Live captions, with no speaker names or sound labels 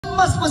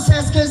must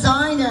possess, because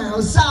I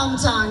know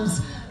sometimes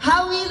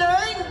how we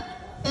learn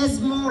is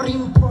more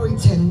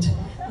important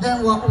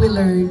than what we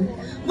learn.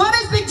 What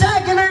a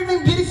spectacular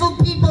and beautiful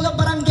people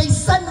of Barangay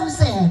San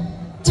Jose,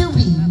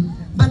 Tubi,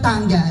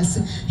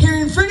 Batangas. Here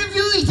in front of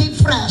you is a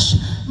fresh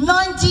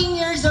 19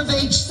 years of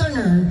age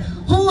stunner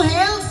who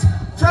hails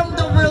from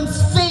the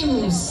world's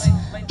famous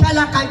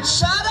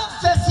Calacachara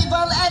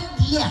Festival, and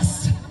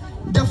yes,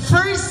 the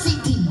first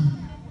city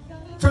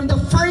from the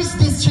first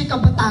district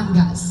of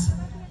Batangas,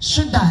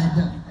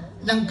 Ciudad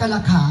ng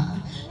Calaca.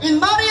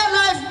 In my real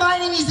life, my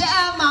name is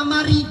Emma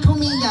Marie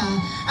Comilla,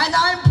 and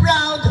I'm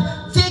proud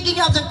taking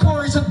up the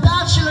course of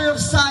Bachelor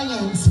of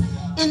Science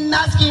in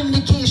Mass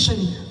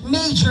Communication,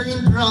 major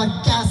in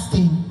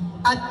broadcasting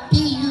at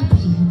PUP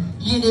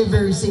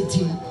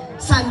University,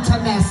 Santa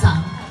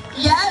Mesa.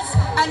 Yes,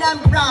 and I'm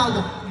proud,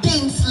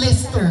 Dean's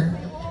Lister.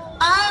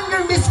 I'm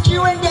your Miss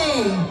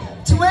Q&A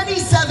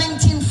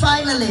 2017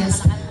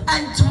 finalist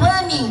and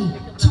 2022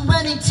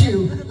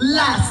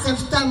 last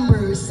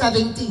September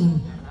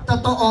 17.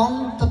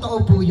 Totoo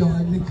po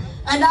yun.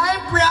 And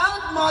I'm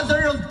proud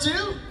mother of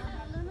two,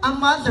 a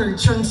mother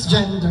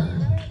transgender,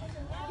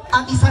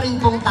 at isa rin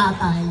pong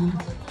tatay.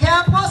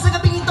 Kaya po sa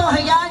gabing ito,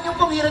 hayaan niyo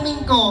pong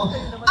hiramin ko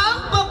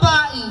ang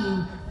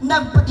babaeng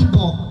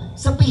nagpatibok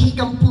sa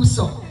pihikang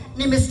puso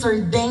ni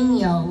Mr.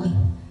 Daniel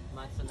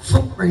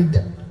Ford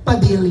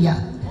Padilla.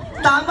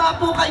 Tama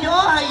po kayo,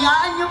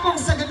 hayaan niyo pong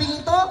sa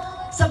gabing ito,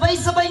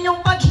 sabay-sabay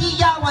niyong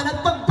paghiyawan at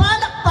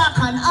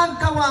pagpalakpakan ang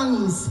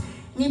kawangis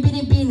ni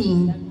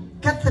Binibining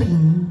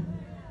Catherine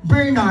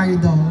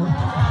Bernardo.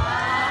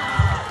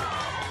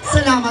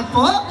 Salamat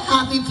po,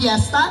 happy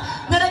fiesta,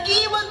 na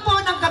nag-iwan po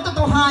ng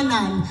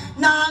katotohanan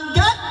na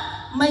hanggat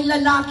may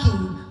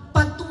lalaking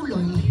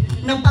patuloy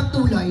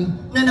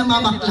na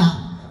namamakla,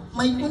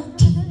 may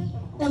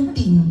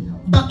unting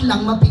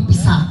baklang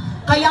mapipisa.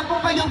 Kaya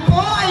kung kayo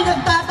po ay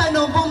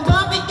nagtatanong kung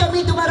bakit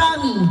kami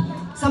dumarami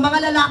sa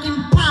mga lalaking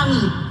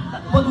pangit,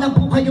 huwag na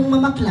po kayong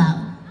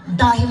mamakla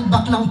dahil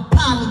baklang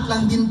pangit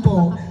lang din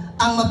po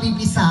ang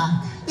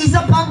mapipisa.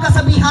 Isa pang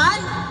kasabihan,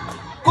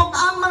 kung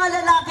ang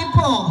mga lalaki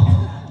po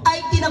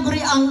ay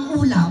tinaguri ang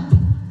ulap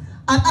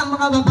at ang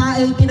mga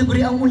babae ay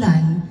tinaguri ang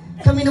ulan,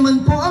 kami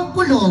naman po ang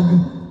kulog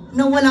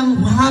na walang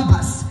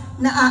habas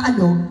na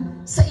aalog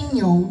sa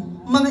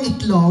inyong mga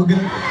itlog.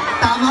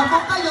 Tama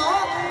po kayo,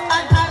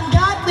 at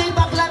hanggat may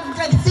baklang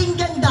kasing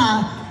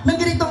ganda ng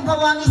ganitong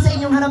kawangi sa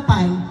inyong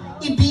harapan,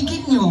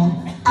 ibigin nyo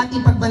at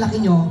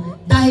ipagmalaki nyo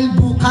dahil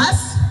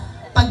bukas,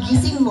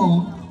 pagising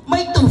mo,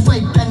 may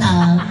 2.5 ka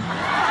na.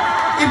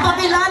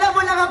 Ipakilala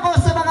mo lang ako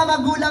sa mga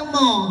magulang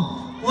mo.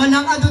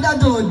 Walang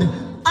adud-adud.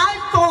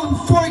 iPhone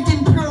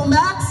 14 Pro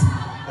Max,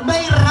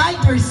 may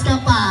riders ka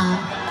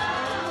pa.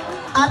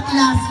 At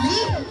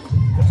lastly,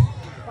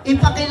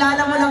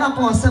 ipakilala mo lang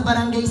ako sa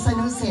Barangay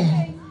San Jose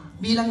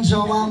bilang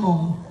jowa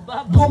mo.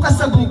 Bukas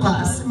sa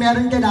bukas,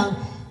 meron ka ng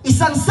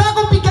isang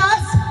sakong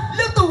bigas,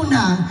 luto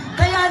na.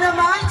 Kaya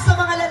naman sa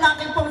mga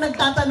lalaki pong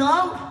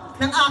nagtatanong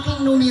ng aking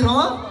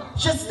numero,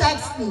 just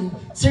text me,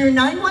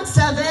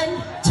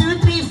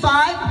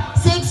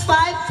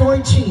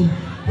 0917-235-6543.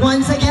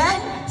 Once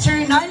again,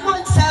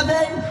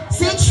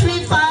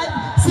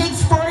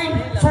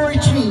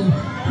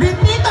 0917-635-6443.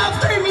 Repeat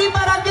after me,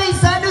 Barangay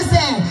San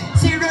Jose,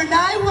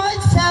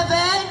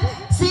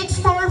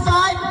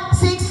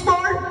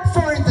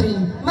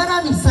 0917-645-6443.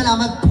 Maraming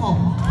salamat po.